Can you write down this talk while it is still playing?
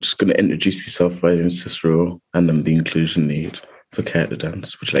going to introduce yourself by name Cicero and then the inclusion need for Care to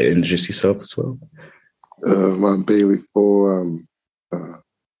Dance. Would you like to introduce yourself as well? I'm Bailey for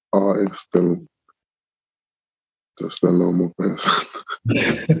artist and just a normal person.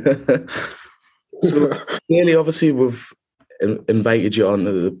 So, Bailey, obviously, we've invited you on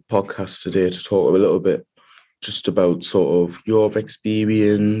the podcast today to talk a little bit just about sort of your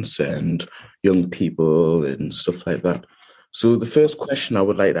experience and young people and stuff like that. So the first question I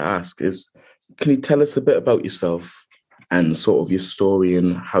would like to ask is, can you tell us a bit about yourself and sort of your story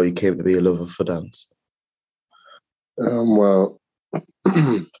and how you came to be a lover for dance? Well,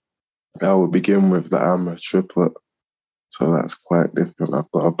 I would begin with that I'm a triplet, so that's quite different. I've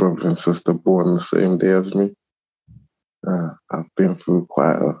got a brother and sister born the same day as me. I've been through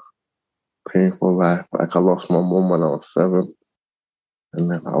quite a painful life. Like I lost my mum when I was 7, and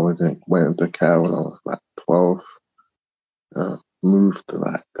then went into care when I was like 12. Moved to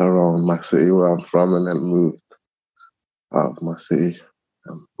like around my city where I'm from, and then moved out of my city.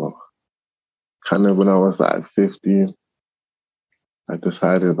 But kind of when I was like 15, I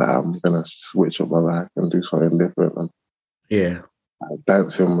decided that I'm gonna switch up my life and do something different. And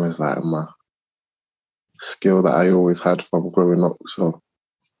dancing was like my skill that I always had from growing up. So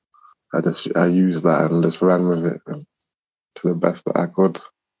I used that and just ran with it and to the best that I could.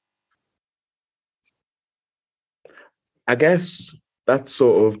 I guess that's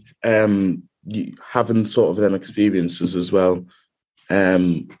sort of having sort of them experiences as well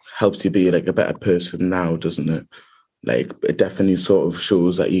helps you be like a better person now, doesn't it? Like it definitely sort of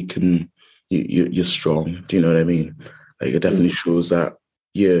shows that you're strong. Do you know what I mean? Like it definitely shows that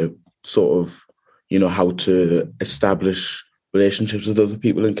you're sort of, you know, how to establish relationships with other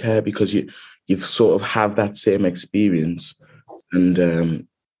people in care because you've sort of have that same experience. And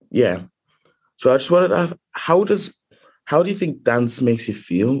so I just wanted to ask, how do you think dance makes you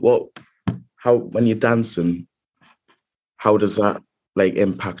feel? When you're dancing, how does that like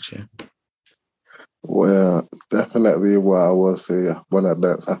impact you? Well, definitely what I will say when I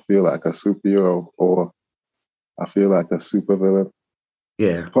dance, I feel like a superhero or I feel like a supervillain.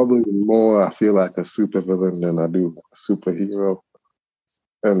 Yeah. Probably more I feel like a supervillain than I do a superhero.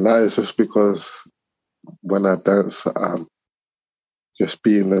 And that is just because when I dance, I'm just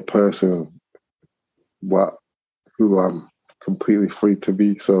being the person who I'm completely free to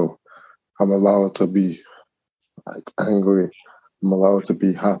be. So I'm allowed to be like angry. I'm allowed to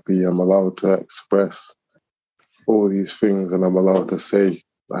be happy. I'm allowed to express all these things, and I'm allowed to say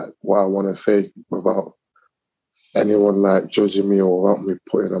like what I want to say without anyone like judging me or without me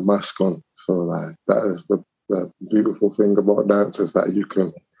putting a mask on. So like that is the beautiful thing about dance is that you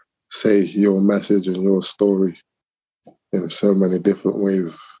can say your message and your story in so many different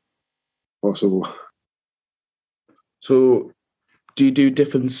ways possible. So do you do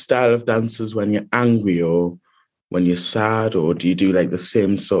different style of dances when you're angry or when you're sad, or do you do like the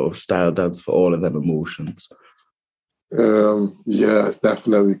same sort of style dance for all of them emotions? Yeah, it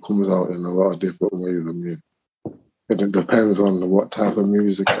definitely comes out in a lot of different ways. I mean, it depends on what type of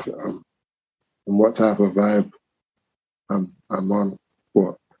music and what type of vibe I'm on.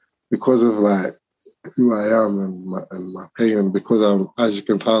 But because of like who I am and my pain, and because as you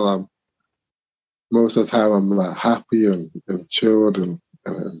can tell, I'm most of the time I'm like happy and chilled and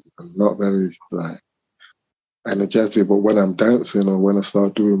not very like energetic. But when I'm dancing or when I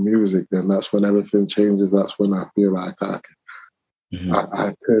start doing music, then that's when everything changes. That's when I feel like I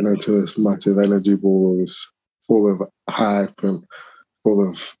turn into this massive energy ball full of hype and full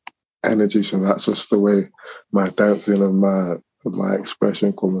of energy. So that's just the way my dancing and my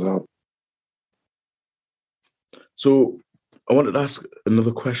expression comes out. So I wanted to ask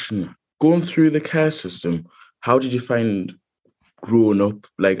another question. Going through the care system, how did you find growing up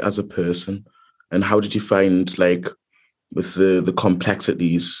like as a person? And how did you find like with the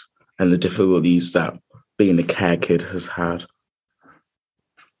complexities and the difficulties that being a care kid has had?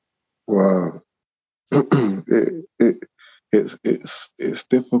 Wow. It's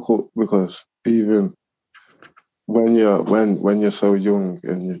difficult because even when you're so young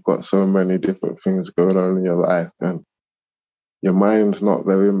and you've got so many different things going on in your life and your mind's not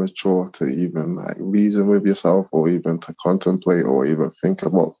very mature to even like reason with yourself or even to contemplate or even think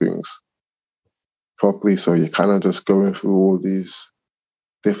about things properly. So you're kind of just going through all these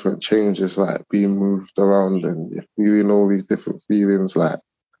different changes, like being moved around and you're feeling all these different feelings like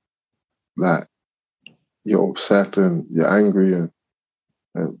you're upset and you're angry and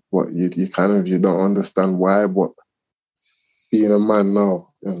what you don't understand why, but being a man now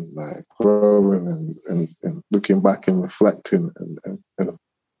and like growing and looking back and reflecting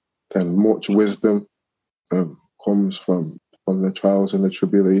and much wisdom comes from from the trials and the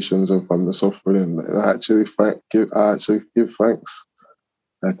tribulations and from the suffering. And I actually give thanks.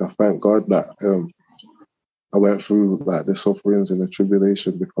 Like I thank God that I went through like the sufferings and the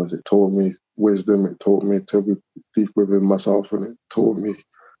tribulation, because it taught me wisdom. It taught me to be deep within myself, and it taught me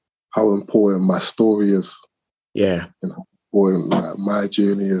how important my story is. Yeah. And how important like, my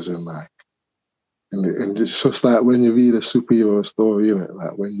journey is, and it's just like when you read a superhero story, you know,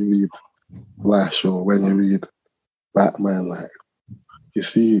 like when you read Flash or when you read Batman, like you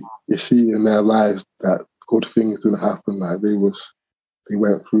see in their lives that good things didn't happen. Like they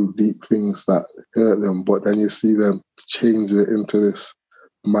went through deep things that hurt them, but then you see them change it into this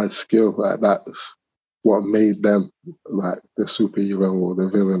mad skill. Like that's what made them like the superhero or the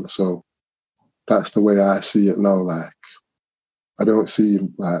villain. So that's the way I see it now. Like I don't see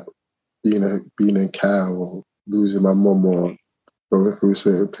like being in care or losing my mum or going through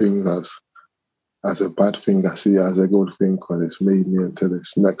certain things as a bad thing. I see it as a good thing, because it's made me into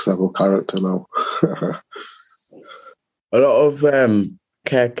this next level character now. A lot of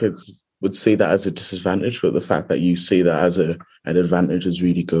care kids would see that as a disadvantage, but the fact that you see that as an advantage is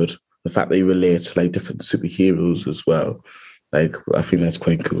really good. The fact that you relate to like different superheroes as well, like I think that's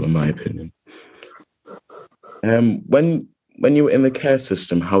quite cool in my opinion. When you were in the care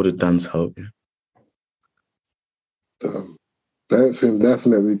system, how did dance help you? Dancing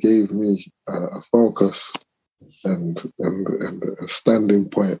definitely gave me a focus and a standing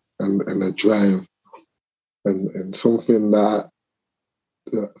point and a drive and something that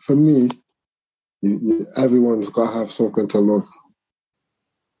for me, everyone's got to have something to love.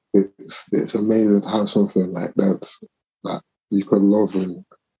 It's amazing to have something like that you can love, and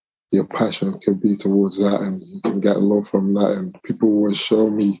your passion can be towards that, and you can get love from that. And people were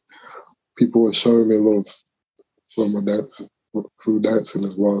showing me love from my dance through dancing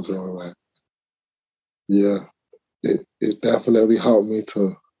as well. So like, yeah, it definitely helped me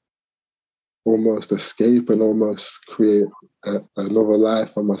to almost escape and almost create another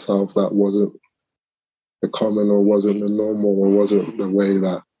life for myself that wasn't the common or wasn't the normal or wasn't the way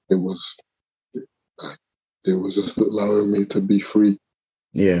that it was. It was just allowing me to be free.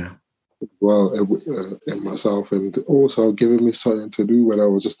 Yeah. Well, in myself, and also giving me something to do when I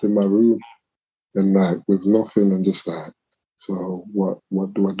was just in my room and like with nothing, and just like, so what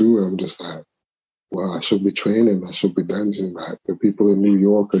do I do? I'm just like, well, I should be training. I should be dancing. Like the people in New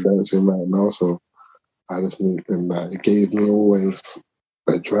York are dancing right now, so I just need. And that it gave me always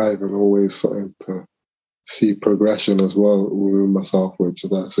a drive and always something to see progression as well within myself, which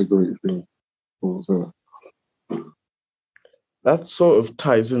that's a great thing. Also, that sort of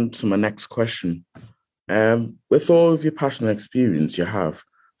ties into my next question. With all of your passion and experience you have,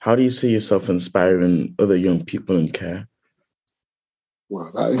 how do you see yourself inspiring other young people in care? well,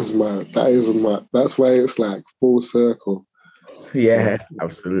 that's why it's like full circle. Yeah,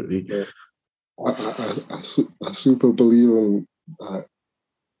 absolutely. I super believe in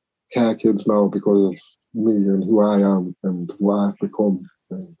care kids now because of me and who I am and who I've become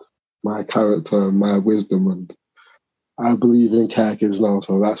and my character and my wisdom, and I believe in care kids now.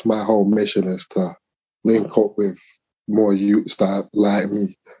 So that's my whole mission, is to link up with more youths that like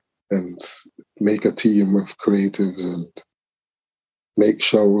me and make a team with creatives and make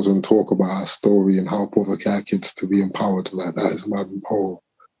shows and talk about our story and help other care kids to be empowered. Like that is my whole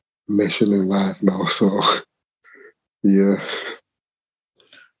mission in life now. So yeah.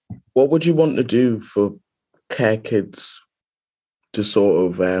 What would you want to do for care kids to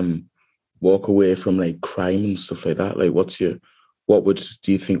sort of walk away from like crime and stuff like that? Like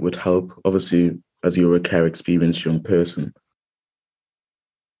do you think would help? Obviously, as you're a care experienced young person.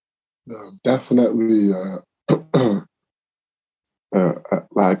 Definitely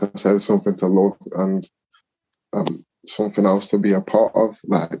like I said, something to love and something else to be a part of.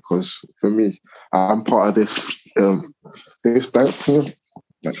 Like, because for me, I'm part of this dance team.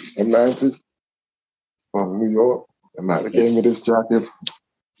 Like, I'm 90 from New York, and like they gave me this jacket,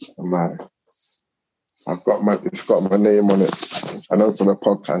 and like it's got my name on it. I know for the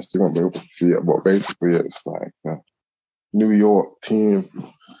podcast you won't be able to see it, but basically it's like a New York team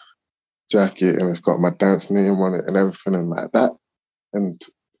jacket, and it's got my dance name on it and everything and like that. And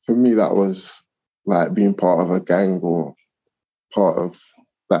for me, that was like being part of a gang or part of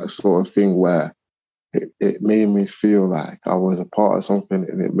that sort of thing where it made me feel like I was a part of something,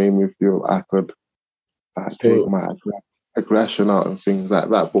 and it made me feel I could take my aggression out and things like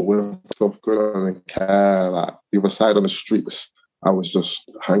that. But with stuff going on in care, like the other side on the streets, I was just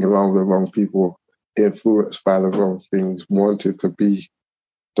hanging around with the wrong people, influenced by the wrong things, wanted to be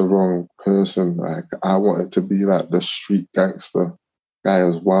the wrong person. Like I wanted to be like the street gangster guy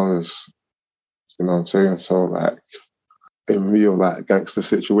as well as, you know what I'm saying? So like in real like gangster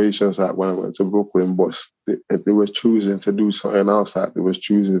situations, like when I went to Brooklyn, but they were choosing to do something else, like they was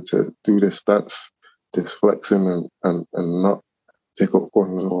choosing to do this dance, this flexing and not pick up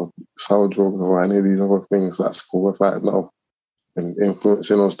guns or sell drugs or any of these other things that's glorified now and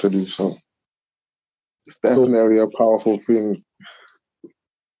influencing us to do so. It's definitely a powerful thing.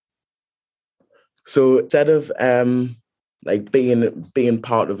 So instead of like being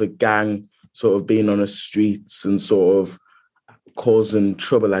part of a gang, sort of being on the streets and sort of causing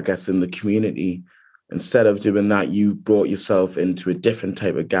trouble, I guess, in the community, instead of doing that, you brought yourself into a different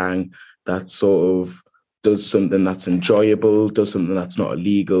type of gang that sort of does something that's enjoyable, does something that's not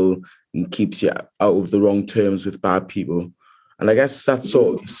illegal, and keeps you out of the wrong terms with bad people. And I guess that's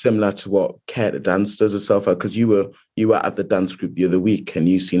sort of similar to what Care to Dance does itself, because you were at the dance group the other week and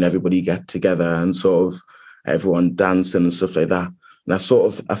you've seen everybody get together and sort of everyone dancing and stuff like that. And I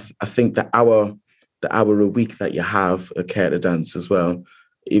sort of I think the hour a week that you have at Care to Dance as well,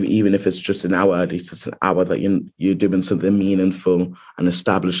 even if it's just an hour, at least it's an hour that you're doing something meaningful and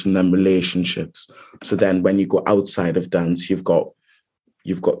establishing them relationships. So then when you go outside of dance, you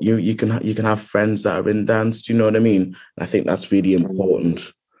can have friends that are in dance. Do you know what I mean? And I think that's really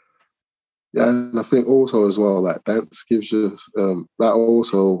important. Yeah, and I think also as well, like dance gives you that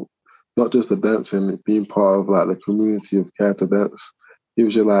also, not just the dancing, being part of like the community of Care to Dance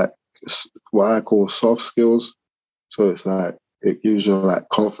gives you like what I call soft skills. So it's like it gives you like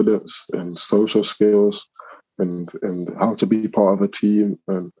confidence and social skills and how to be part of a team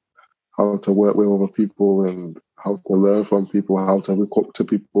and how to work with other people and how to learn from people, how to look up to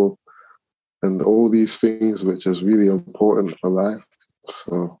people and all these things, which is really important for life.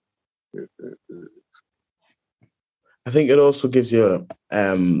 So I think it also gives you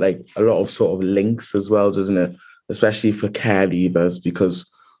like a lot of sort of links as well, doesn't it? Especially for care leavers, because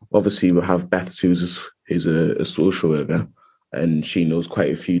obviously we have Beth, who's a social worker, and she knows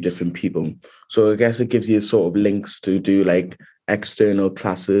quite a few different people. So I guess it gives you sort of links to do like external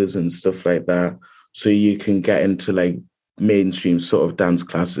classes and stuff like that. So you can get into like mainstream sort of dance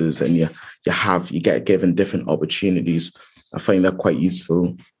classes and you get given different opportunities. I find that quite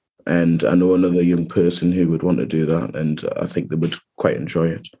useful. And I know another young person who would want to do that, and I think they would quite enjoy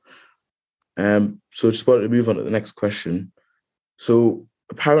it. So just wanted to move on to the next question. So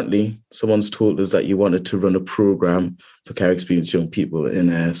apparently someone's told us that you wanted to run a program for care experienced young people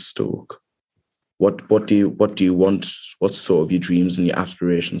in Stoke. What do you want? What's sort of your dreams and your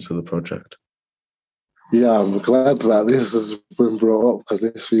aspirations for the project? Yeah, I'm glad that this has been brought up because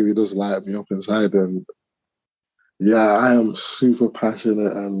this really does light me up inside. And yeah, I am super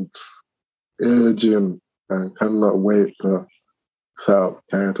passionate and urgent and cannot wait to set up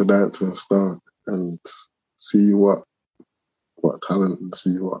Care to Dance and Stoke and see what talent and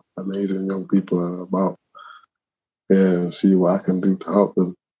see what amazing young people are about. Yeah, and see what I can do to help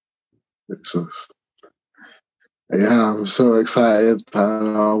them. It's just, yeah, I'm so excited.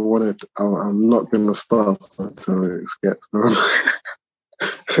 I'm not going to stop until it gets done.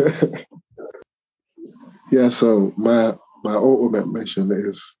 Yeah, so my ultimate mission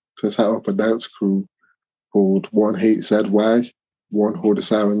is to set up a dance crew called 1HZY, One Hood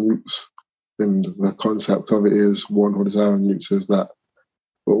Siren Roots. And the concept of it is One Hood Siren Roots is that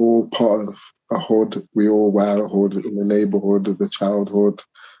we're all part of a hood. We all wear a hood in the neighborhood, the childhood,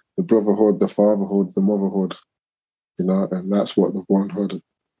 the brotherhood, the fatherhood, the motherhood, you know, and that's what the One Hood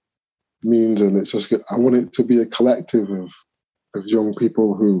means. And it's just, I want it to be a collective of young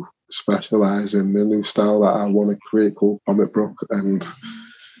people who specialize in the new style that I want to create called Comic Brook, and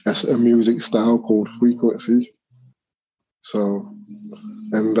it's a music style called Frequency. So,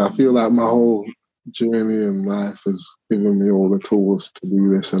 and I feel like my whole journey in life has given me all the tools to do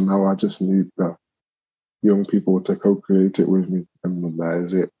this, and now I just need the young people to co-create it with me, and that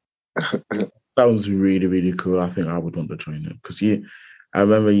is it. Sounds really, really cool. I think I would want to join it because I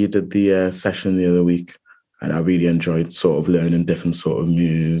remember you did the session the other week, and I really enjoyed sort of learning different sort of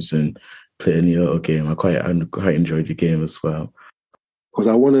moves and playing the little game. I quite enjoyed your game as well. Because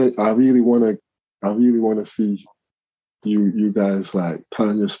I really want to see you guys like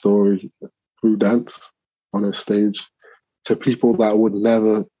telling your story through dance on a stage to people that would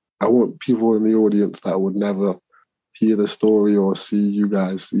never. I want people in the audience that would never hear the story or see you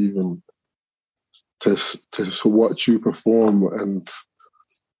guys even to watch you perform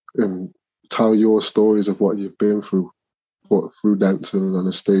and tell your stories of what you've been through dancing on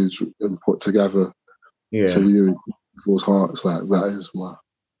a stage and put together to really people's hearts. Like that is my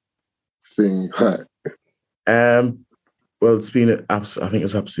thing. Well, I think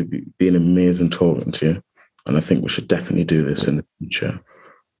it's absolutely been amazing talking to you, and I think we should definitely do this in the future.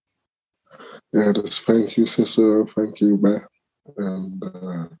 Yeah, just thank you, Cicero. Thank you, man. And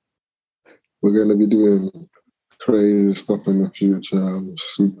we're going to be doing crazy stuff in the future. I'm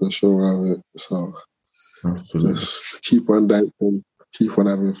super sure of it. So Absolutely. just keep on dancing, keep on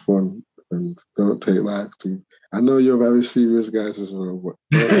having fun, and don't take life too. I know you're very serious guys as well, but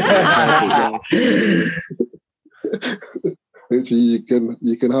don't try to take life.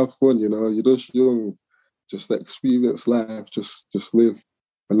 You can have fun, you know. You're just young, just experience life, just live.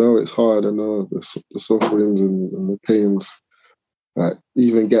 I know it's hard. I know the sufferings and the pains like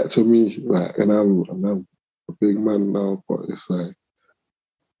even get to me. Like, and I'm a big man now, but it's like,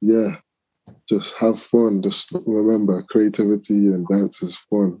 yeah, just have fun. Just remember, creativity and dance is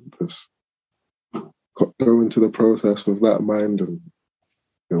fun. Just go into the process with that mind, and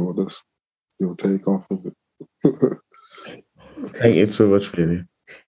you'll take off of it. Thank you so much, really.